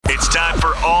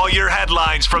for all your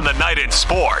headlines from the night in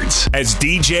sports. As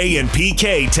DJ and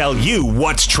PK tell you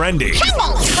what's trending.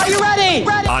 Are you ready?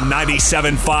 On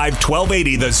 97.5,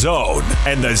 1280 The Zone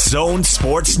and The Zone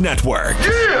Sports Network.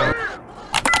 Yeah!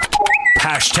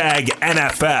 Hashtag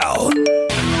NFL.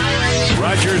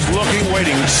 Rodgers looking,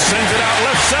 waiting, sends it out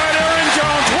left side. Aaron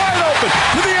Jones wide open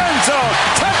to the end zone.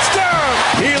 Touchdown!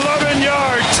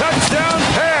 11-yard touchdown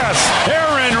pass.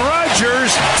 Aaron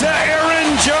Rodgers to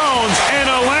Aaron Jones. And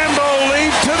a Lambeau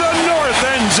leap to the north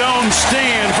end zone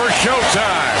stand for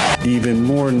showtime. Even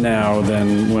more now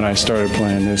than when I started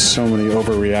playing. There's so many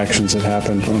overreactions that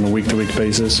happen on a week-to-week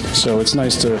basis. So it's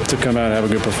nice to come out and have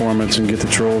a good performance and get the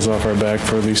trolls off our back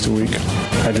for at least a week.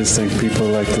 I just think people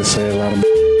like to say a lot of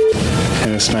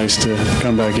and it's nice to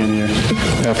come back in here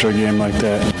after a game like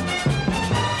that.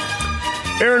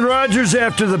 Aaron Rodgers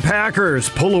after the Packers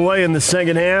pull away in the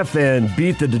second half and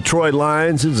beat the Detroit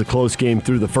Lions. It was a close game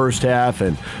through the first half,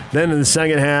 and then in the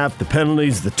second half, the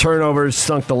penalties, the turnovers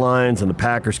sunk the Lions, and the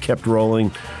Packers kept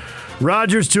rolling.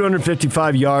 Rodgers,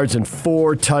 255 yards and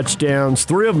 4 touchdowns,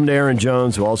 3 of them to Aaron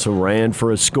Jones, who also ran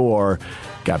for a score.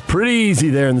 Got pretty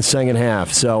easy there in the second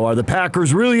half. So are the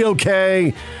Packers really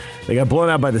okay? They got blown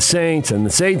out by the Saints, and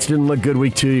the Saints didn't look good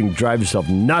week 2. You can drive yourself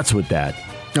nuts with that.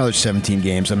 No, there's 17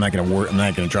 games. I'm not going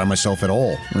to drive myself at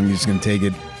all. I'm just going to take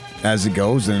it as it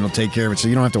goes, and it'll take care of it. So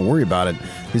you don't have to worry about it.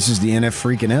 This is the NF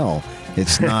freaking L.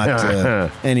 It's not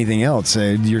anything else.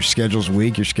 Your schedule's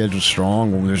weak. Your schedule's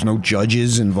strong. There's no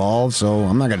judges involved, so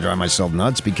I'm not going to drive myself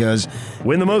nuts because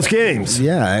win the most games.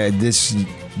 Yeah,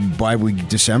 by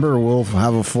December we'll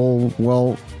have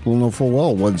we'll know full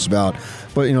well what it's about.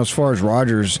 But as far as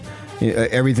Rodgers,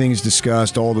 everything's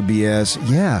discussed, all the BS.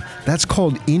 Yeah, that's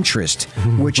called interest,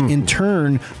 which in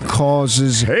turn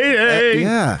causes hey.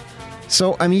 Yeah.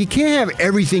 So you can't have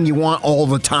everything you want all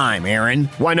the time, Aaron.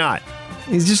 Why not?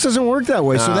 It just doesn't work that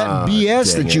way. So that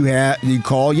BS that you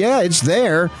call, yeah, it's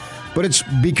there, but it's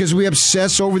because we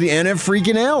obsess over the NF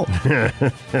freaking L.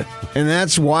 And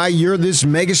that's why you're this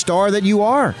megastar that you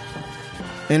are.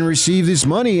 And receive this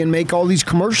money and make all these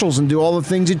commercials and do all the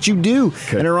things that you do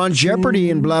and are on Jeopardy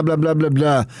and blah, blah, blah, blah,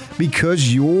 blah.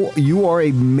 Because you are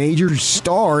a major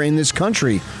star in this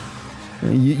country.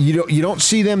 You don't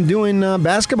see them doing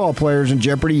basketball players in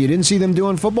Jeopardy. You didn't see them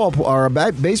doing football or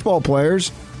baseball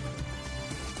players.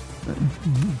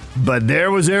 But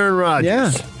there was Aaron Rodgers.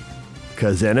 Yeah.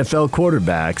 Because NFL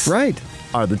quarterbacks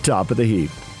are the top of the heap.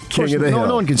 King of the hill.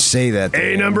 No one can say that.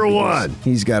 Number one.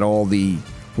 He's got all the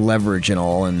leverage and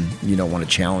all, and you don't want to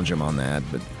challenge him on that.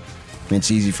 But it's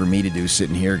easy for me to do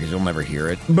sitting here because you'll never hear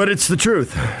it. But it's the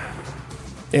truth.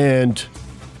 And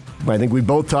I think we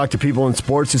both talk to people in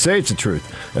sports who say it's the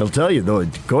truth. They'll tell you, though,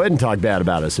 go ahead and talk bad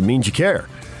about us. It means you care.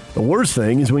 The worst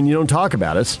thing is when you don't talk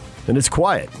about us and it's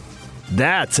quiet.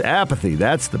 That's apathy.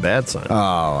 That's the bad sign.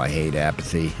 Oh, I hate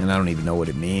apathy, and I don't even know what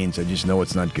it means. I just know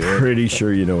it's not good. Pretty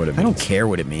sure you know what it means. I don't care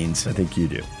what it means. I think you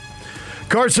do.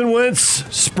 Carson Wentz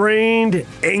sprained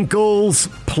ankles,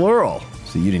 plural.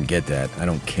 So you didn't get that. I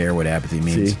don't care what apathy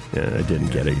means. See? Yeah, I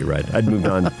didn't get it. You're right. I'd moved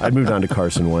on to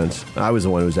Carson Wentz. I was the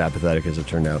one who was apathetic, as it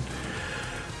turned out.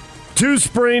 2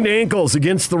 sprained ankles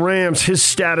against the Rams. His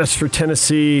status for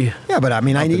Tennessee. Yeah, but I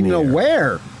need to know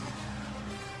where.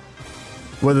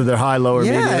 Whether they're high, low, or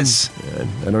medium? Yes.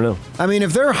 I don't know.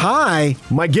 If they're high,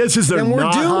 my guess is they're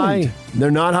not high.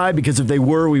 They're not high because if they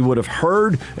were, we would have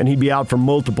heard, and he'd be out for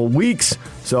multiple weeks.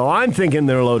 So I'm thinking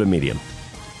they're low to medium.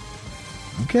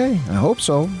 Okay, I hope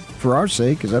so, for our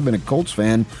sake, because I've been a Colts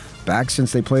fan back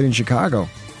since they played in Chicago.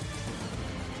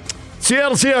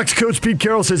 Seattle Seahawks coach Pete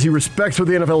Carroll says he respects what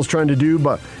the NFL is trying to do,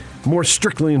 but more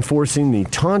strictly enforcing the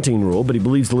taunting rule, but he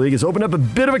believes the league has opened up a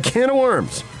bit of a can of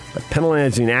worms. That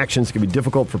penalizing actions can be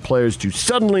difficult for players to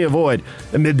suddenly avoid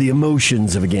amid the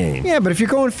emotions of a game. Yeah, but if you're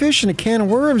going fishing, a can of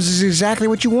worms is exactly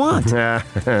what you want.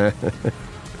 They're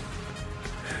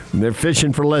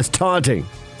fishing for less taunting.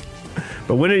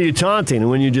 But when are you taunting and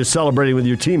when you're just celebrating with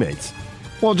your teammates?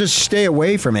 Well, just stay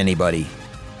away from anybody.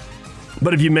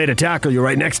 But if you made a tackle, you're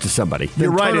right next to somebody.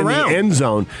 You're right in the end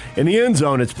zone. In the end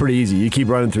zone, it's pretty easy. You keep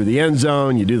running through the end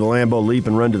zone. You do the Lambeau leap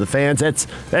and run to the fans. That's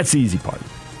the easy part.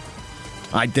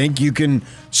 I think you can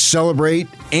celebrate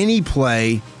any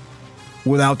play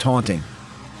without taunting.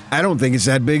 I don't think it's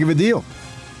that big of a deal.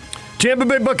 Tampa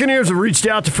Bay Buccaneers have reached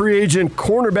out to free agent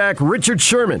cornerback Richard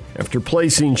Sherman after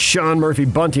placing Sean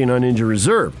Murphy-Bunting on injured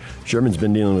reserve. Sherman's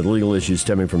been dealing with legal issues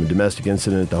stemming from a domestic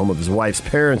incident at the home of his wife's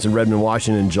parents in Redmond,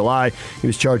 Washington in July. He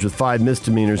was charged with 5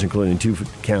 misdemeanors, including 2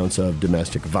 counts of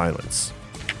domestic violence.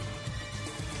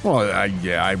 Well,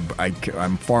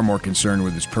 I'm far more concerned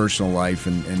with his personal life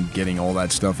and getting all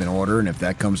that stuff in order. And if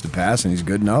that comes to pass and he's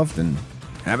good enough, then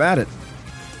have at it.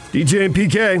 DJ and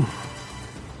PK.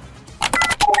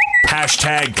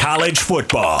 Hashtag college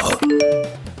football.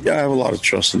 Yeah, I have a lot of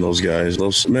trust in those guys.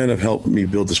 Those men have helped me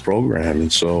build this program,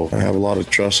 and so I have a lot of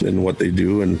trust in what they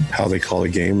do and how they call a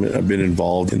game. I've been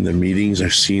involved in the meetings.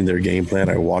 I've seen their game plan.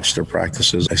 I watch their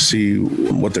practices. I see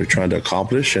what they're trying to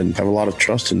accomplish, and I have a lot of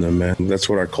trust in them, man. That's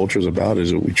what our culture is about, is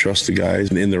that we trust the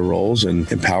guys in their roles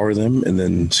and empower them and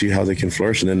then see how they can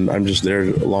flourish. And then I'm just there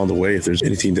along the way. If there's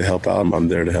anything to help out, I'm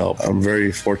there to help. I'm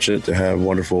very fortunate to have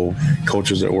wonderful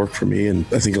coaches that work for me, and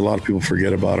I think a lot of people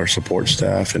forget about our support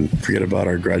staff and forget about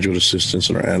our graduate assistants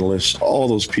and our analysts. All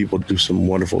those people do some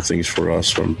wonderful things for us,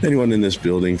 from anyone in this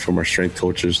building, from our strength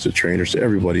coaches to trainers to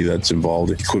everybody that's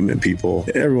involved, equipment people.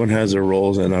 Everyone has their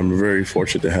roles, and I'm very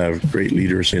fortunate to have great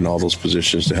leaders in all those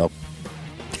positions to help.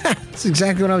 That's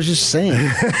exactly what I was just saying.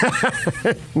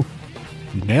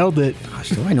 Nailed it. Gosh,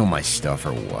 do I know my stuff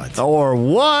or what? Or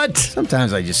what?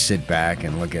 Sometimes I just sit back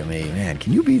and look at me. Man,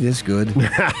 can you be this good?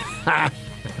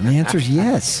 And the answer is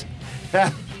yes.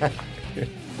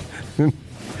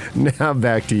 Now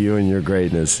back to you and your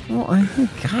greatness. Well,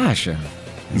 gosh, Man.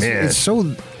 it's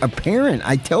so apparent.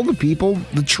 I tell the people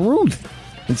the truth,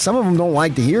 and some of them don't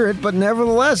like to hear it, but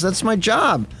nevertheless, that's my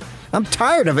job. I'm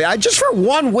tired of it. Just for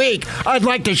 1 week, I'd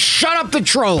like to shut up the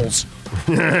trolls.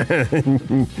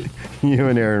 You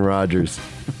and Aaron Rodgers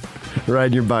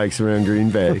ride your bikes around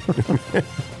Green Bay.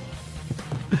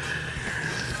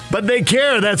 But they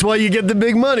care. That's why you get the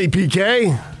big money,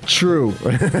 PK. True.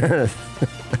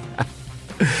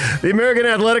 The American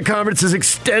Athletic Conference has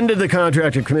extended the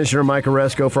contract of Commissioner Mike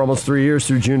Aresco for almost 3 years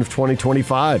through June of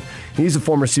 2025. He's a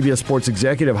former CBS Sports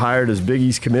executive hired as Big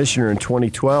East Commissioner in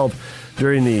 2012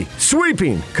 during the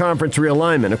sweeping conference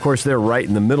realignment. Of course, they're right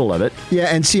in the middle of it. Yeah,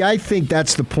 and see, I think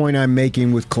that's the point I'm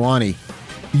making with Kalani.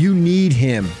 You need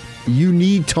him. You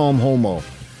need Tom Homo.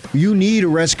 You need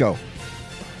Aresco.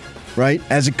 Right?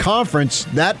 As a conference,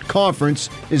 that conference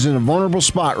is in a vulnerable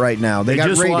spot right now. They got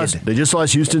raided. They just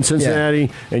lost Houston,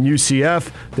 Cincinnati, and UCF.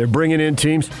 They're bringing in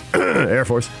teams. Air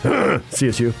Force,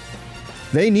 CSU.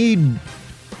 They need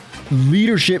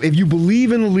leadership. If you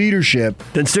believe in the leadership,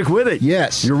 then stick with it.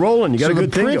 Yes. You're rolling. You got a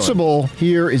good thing going. The principle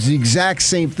here is the exact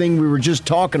same thing we were just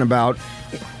talking about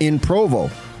in Provo.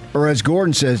 Or as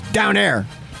Gordon says, down there.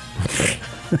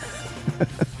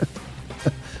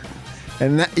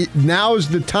 And now is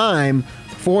the time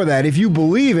for that. If you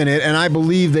believe in it, and I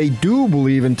believe they do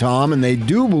believe in Tom, and they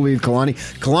do believe Kalani.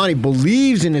 Kalani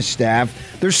believes in his staff.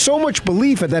 There's so much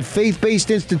belief at that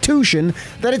faith-based institution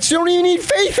that it's don't even need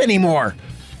faith anymore.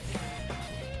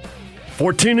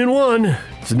 14-1.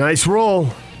 It's a nice roll.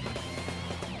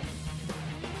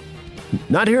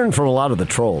 Not hearing from a lot of the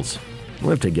trolls.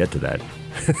 We'll have to get to that.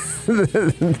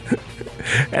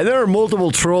 And there are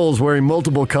multiple trolls wearing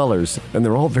multiple colors, and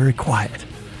they're all very quiet.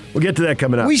 We'll get to that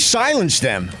coming up. We silenced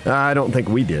them. I don't think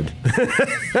we did.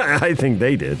 I think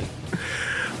they did.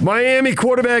 Miami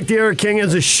quarterback D'Eriq King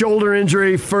has a shoulder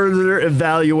injury. Further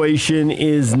evaluation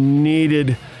is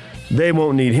needed. They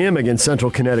won't need him against Central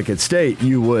Connecticut State.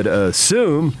 You would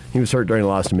assume he was hurt during the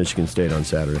loss to Michigan State on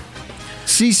Saturday.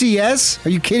 CCS? Are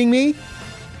you kidding me?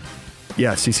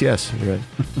 Yeah, CCS. You're right.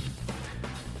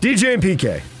 DJ and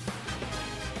PK.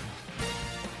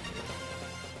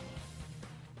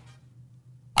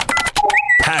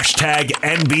 Hashtag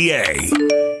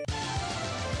NBA.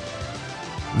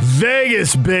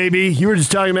 Vegas, baby. You were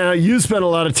just talking about how you spent a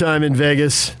lot of time in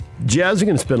Vegas. Jazz are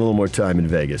going to spend a little more time in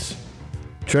Vegas.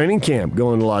 Training camp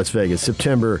going to Las Vegas,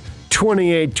 September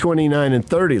 28, 29, and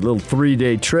 30. A little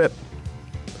 3-day trip.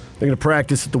 They're going to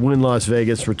practice at the Wynn Las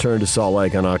Vegas, return to Salt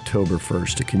Lake on October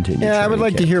 1st to continue. Yeah, I would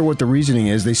like camp. to hear what the reasoning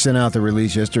is. They sent out the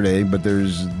release yesterday, but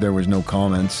there was no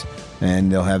comments.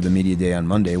 And they'll have the media day on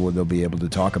Monday where they'll be able to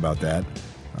talk about that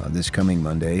this coming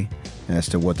Monday as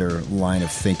to what their line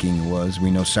of thinking was. We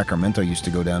know Sacramento used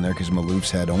to go down there because Maloof's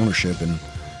had ownership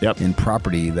in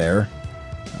property there.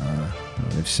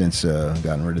 They've since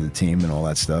gotten rid of the team and all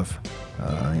that stuff.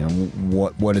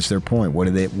 What is their point? What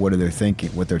are they thinking?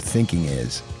 What their thinking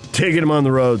is? Taking them on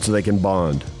the road so they can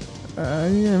bond. I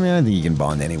think you can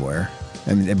bond anywhere.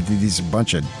 I mean, these a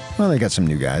bunch of they got some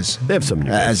new guys. They have some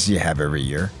new guys, as you have every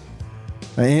year.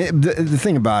 I mean, the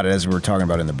thing about it, as we were talking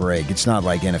about in the break, it's not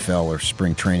like NFL or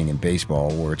spring training in baseball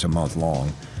where it's a month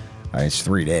long. It's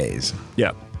 3 days.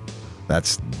 Yeah.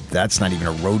 That's not even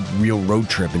a real road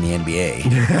trip in the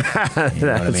NBA.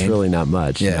 That's really not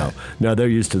much. Yeah. No, they're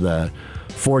used to the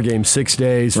 4 games, 6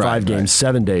 days, 5 games,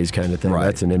 7 days kind of thing. Right.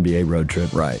 That's an NBA road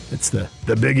trip. Right. It's the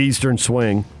big Eastern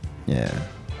swing. Yeah.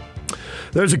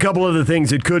 There's a couple other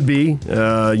things it could be.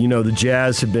 The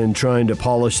Jazz have been trying to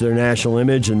polish their national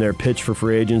image and their pitch for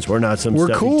free agents. We're not some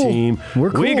stuffy team.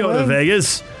 We're cool. We go to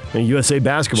Vegas. And USA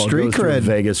Basketball Street goes to cred.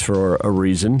 Vegas for a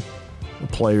reason.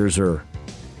 Players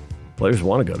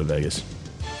want to go to Vegas.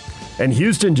 And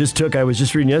Houston I was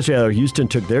just reading yesterday, Houston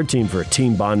took their team for a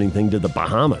team bonding thing to the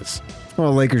Bahamas.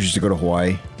 Well, Lakers used to go to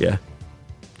Hawaii. Yeah.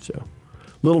 So,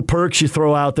 little perks you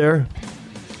throw out there.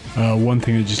 One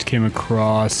thing that just came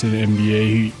across in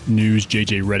NBA news,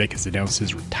 J.J. Redick has announced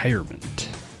his retirement.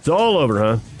 It's all over,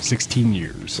 huh? 16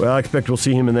 years. Well, I expect we'll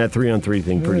see him in that 3-on-3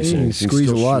 thing pretty soon. He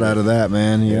squeezed a lot out of that,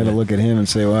 man. You had to look at him and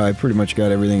say, well, I pretty much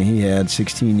got everything he had.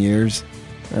 16 years.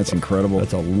 That's incredible.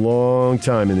 That's a long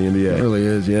time in the NBA. It really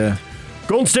is, yeah.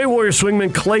 Golden State Warriors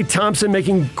swingman Klay Thompson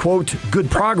making, quote, good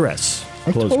progress.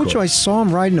 I told you I saw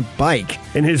him riding a bike.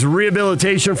 In his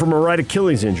rehabilitation from a right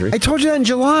Achilles injury. I told you that in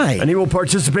July. And he will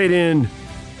participate in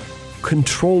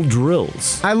controlled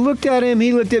drills. I looked at him,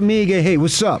 he looked at me, he go, hey,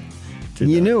 what's up?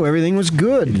 You knew everything was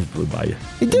good. He just blew by you.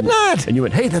 He did not. And you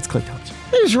went, hey, that's Klay Thompson.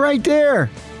 He was right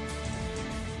there.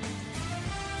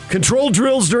 Controlled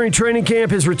drills during training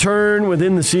camp, his return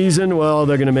within the season. Well,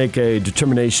 they're going to make a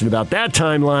determination about that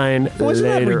timeline Wasn't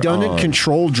that later redundant? on.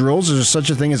 Controlled drills? Is there such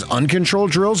a thing as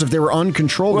uncontrolled drills? If they were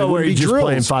uncontrolled, Well, they where wouldn't you're be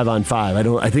just drills. playing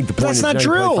 5-on-5. I think the point That's is not now you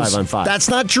play drills. 5-on-5. That's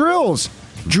not drills.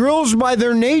 Drills, by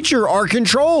their nature, are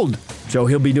controlled. So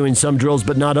he'll be doing some drills,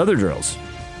 but not other drills.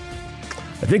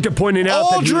 I think they're pointing out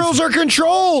All that drills are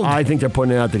controlled. I think they're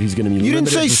pointing out that he's going to be You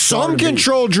didn't limited say at the start some of the-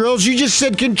 controlled drills. You just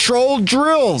said controlled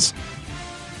drills.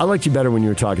 I liked you better when you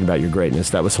were talking about your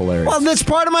greatness. That was hilarious. Well, that's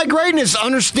part of my greatness,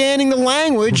 understanding the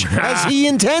language as he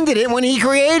intended it when he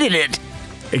created it.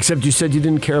 Except you said you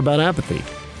didn't care about apathy.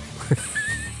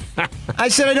 I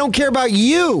said I don't care about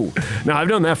you. No, I've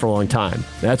done that for a long time.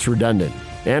 That's redundant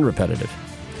and repetitive.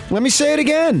 Let me say it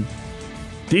again.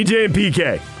 DJ and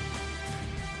PK.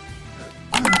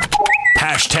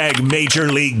 Hashtag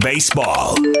Major League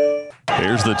Baseball.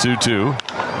 Here's the 2-2.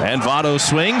 And Votto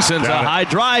swings, sends a high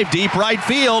drive, deep right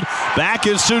field. Back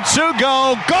is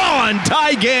Tsutsugo. Gone!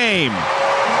 Tie game.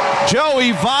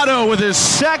 Joey Votto with his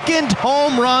second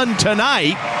home run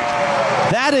tonight.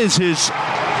 That is his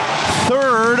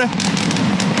third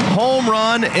home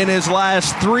run in his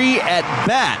last 3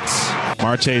 at-bats.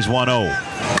 Marte's 1-0.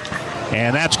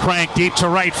 And that's cranked deep to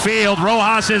right field.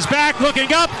 Rojas is back,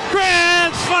 looking up.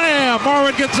 Grand slam!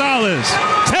 Marwin Gonzalez.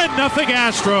 10-0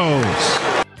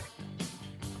 Astros.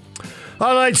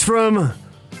 Highlights from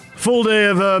full day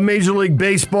of Major League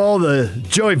Baseball. The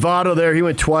Joey Votto there, he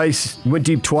went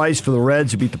deep twice for the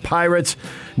Reds, who beat the Pirates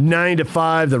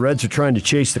 9-5. The Reds are trying to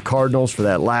chase the Cardinals for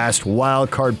that last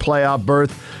wild card playoff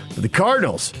berth. For the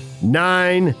Cardinals,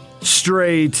 9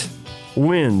 straight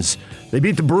wins. They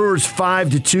beat the Brewers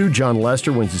 5-2. John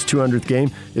Lester wins his 200th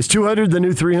game. Is 200 the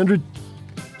new 300?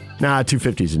 Nah,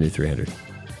 250 is the new 300.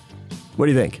 What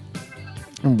do you think?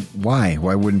 Why?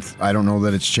 Why wouldn't... I don't know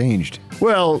that it's changed.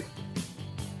 Well,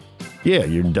 yeah,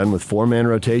 you're done with 4-man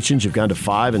rotations. You've gone to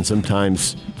 5 and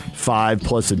sometimes 5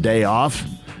 plus a day off.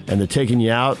 And they're taking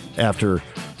you out after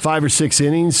 5 or 6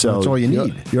 innings. So that's all you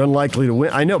need. You're unlikely to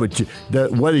win. I know, but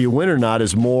whether you win or not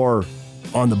is more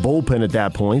on the bullpen at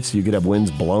that point. So you could have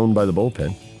wins blown by the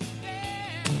bullpen.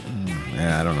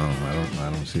 Yeah, I don't know.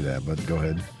 I don't see that, but go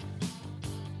ahead.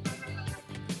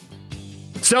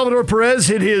 Salvador Perez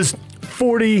hit his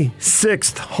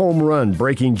 46th home run,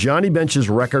 breaking Johnny Bench's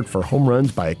record for home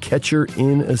runs by a catcher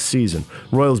in a season.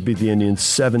 Royals beat the Indians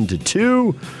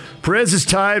 7-2. Perez is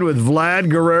tied with Vlad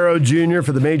Guerrero Jr.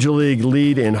 for the Major League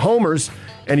lead in homers,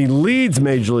 and he leads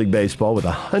Major League Baseball with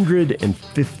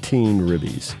 115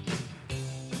 ribbies.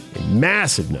 A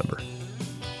massive number.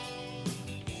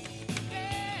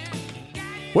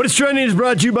 What is trending is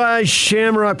brought to you by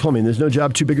Shamrock Plumbing. There's no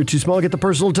job too big or too small. Get the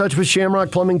personal touch with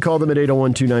Shamrock Plumbing. Call them at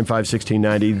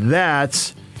 801-295-1690.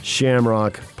 That's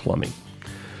Shamrock Plumbing.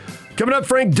 Coming up,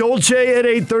 Frank Dolce at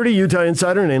 8:30, Utah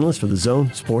insider and analyst for the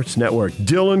Zone Sports Network.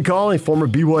 Dylan Call, a former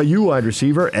BYU wide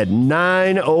receiver, at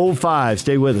 9:05.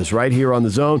 Stay with us right here on The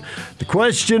Zone. The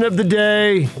question of the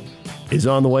day is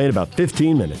on the way in about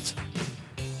 15 minutes.